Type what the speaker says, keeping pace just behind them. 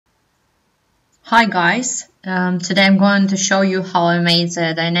Hi guys, today I'm going to show you how I made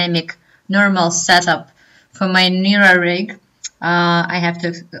a dynamic normal setup for my Nira rig. I have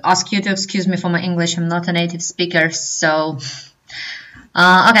to ask you to excuse me for my English, I'm not a native speaker, so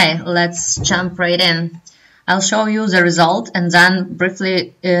okay, let's jump right in. I'll show you the result and then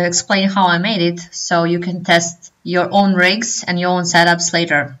briefly explain how I made it so you can test your own rigs and your own setups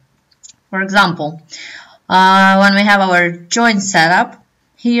later. For example, when we have our joint setup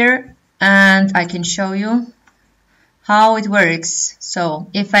here, and I can show you how it works. So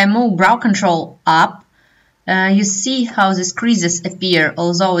if I move brow control up, you see how these creases appear,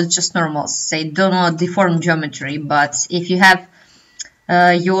 although it's just normals. They do not deform geometry, but if you have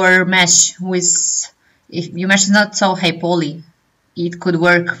your mesh if your mesh is not so high poly, it could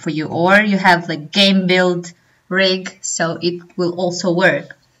work for you. Or you have like game build rig, so it will also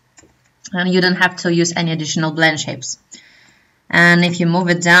work. And you don't have to use any additional blend shapes. And if you move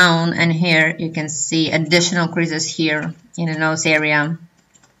it down, and here you can see additional creases here in the nose area.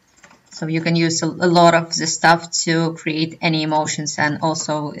 So you can use a lot of this stuff to create any emotions, and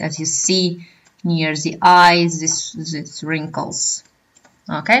also, as you see near the eyes, these wrinkles.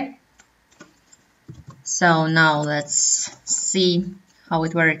 Okay. So now let's see how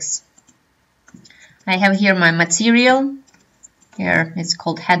it works. I have here my material. Here it's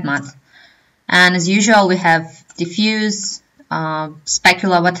called head mat. And as usual, we have diffuse,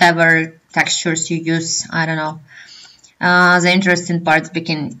 specular, whatever textures you use, I don't know. The interesting parts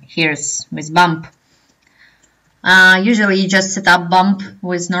begin here with bump. Usually you just set up bump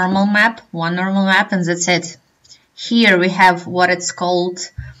with normal map, one normal map, and that's it. Here we have what it's called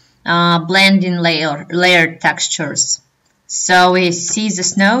blending layered textures. So we see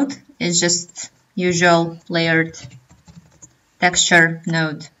this node is just usual layered texture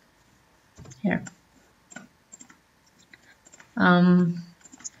node here.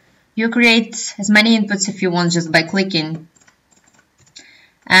 You create as many inputs if you want just by clicking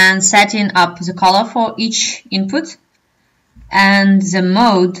and setting up the color for each input and the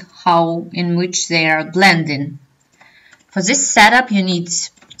mode in which they are blending. For this setup you need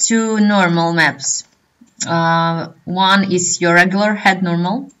two normal maps. One is your regular head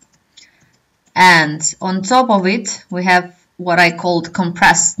normal, and on top of it we have what I called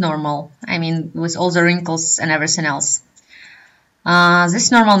compressed normal, I mean with all the wrinkles and everything else.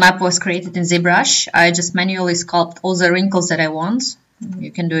 This normal map was created in ZBrush. I just manually sculpt all the wrinkles that I want. You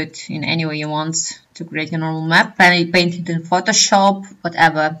can do it in any way you want to create a normal map. Paint it in Photoshop,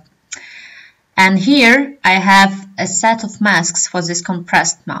 whatever. And here I have a set of masks for this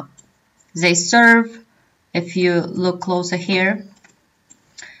compressed map. They serve, if you look closer here,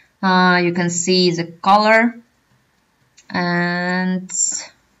 you can see the color and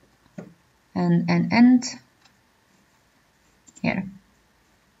here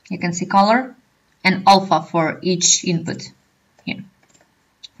you can see color and alpha for each input here.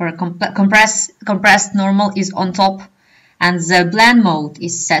 For a compressed normal is on top, and the blend mode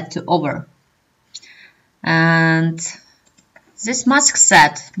is set to over. And this mask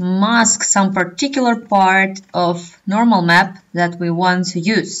set masks some particular part of normal map that we want to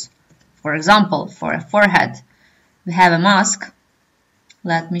use. For example, for a forehead we have a mask.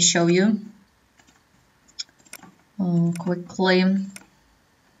 Let me show you quickly.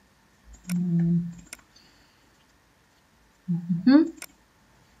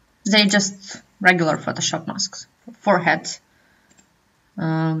 They're just regular Photoshop masks. Forehead,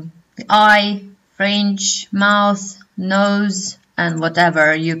 the eye, fringe, mouth, nose, and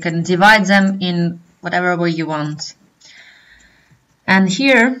whatever. You can divide them in whatever way you want. And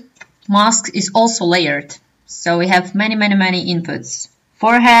here, mask is also layered. So we have many inputs.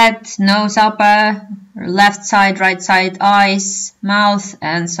 Forehead, nose, upper, left side, right side, eyes, mouth,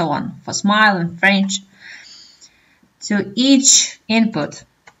 and so on. For smile and fringe. To each input,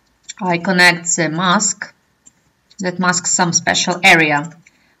 I connect the mask that masks some special area.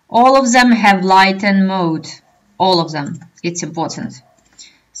 All of them have lighten mode. All of them. It's important.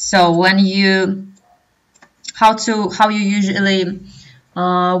 So when how you usually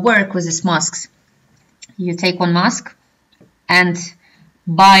work with these masks? You take one mask, and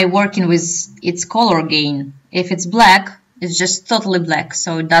by working with its color gain, if it's black, it's just totally black,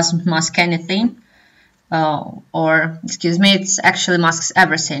 so it doesn't mask anything. It actually masks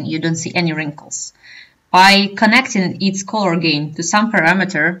everything. You don't see any wrinkles. By connecting its color gain to some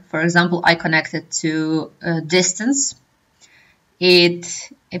parameter, for example, I connected to distance,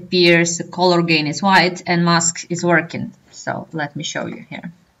 it appears the color gain is white and mask is working. So let me show you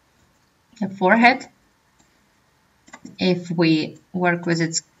here. The forehead, if we work with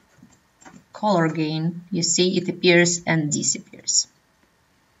its color gain, you see it appears and disappears.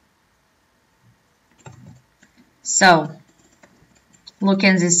 So look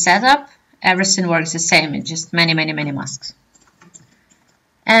in this setup, everything works the same, it's just many masks.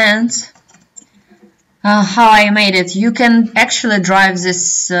 And how I made it, you can actually drive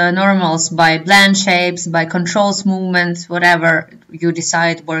this normals by blend shapes, by controls movement, whatever you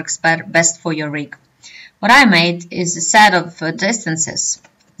decide works best for your rig. What I made is a set of distances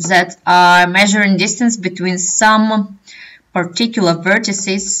that are measuring distance between some particular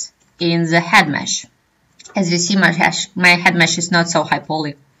vertices in the head mesh. As you see, my head mesh is not so high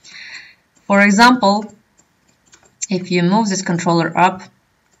poly. For example, if you move this controller up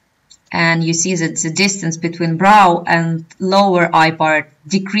and you see that the distance between brow and lower eye part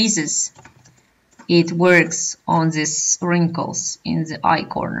decreases, it works on these wrinkles in the eye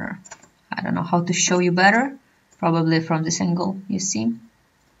corner. I don't know how to show you better, probably from this angle, you see.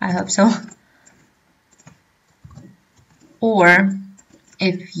 I hope so. Or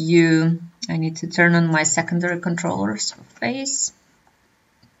if you, I need to turn on my secondary controllers for face.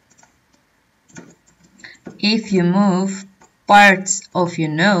 If you move parts of your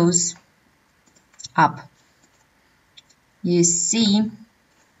nose up, you see,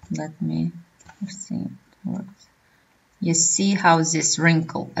 let me see it works. You see how this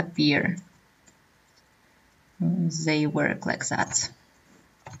wrinkle appear. They work like that.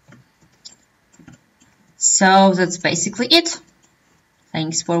 So that's basically it.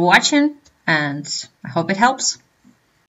 Thanks for watching, and I hope it helps.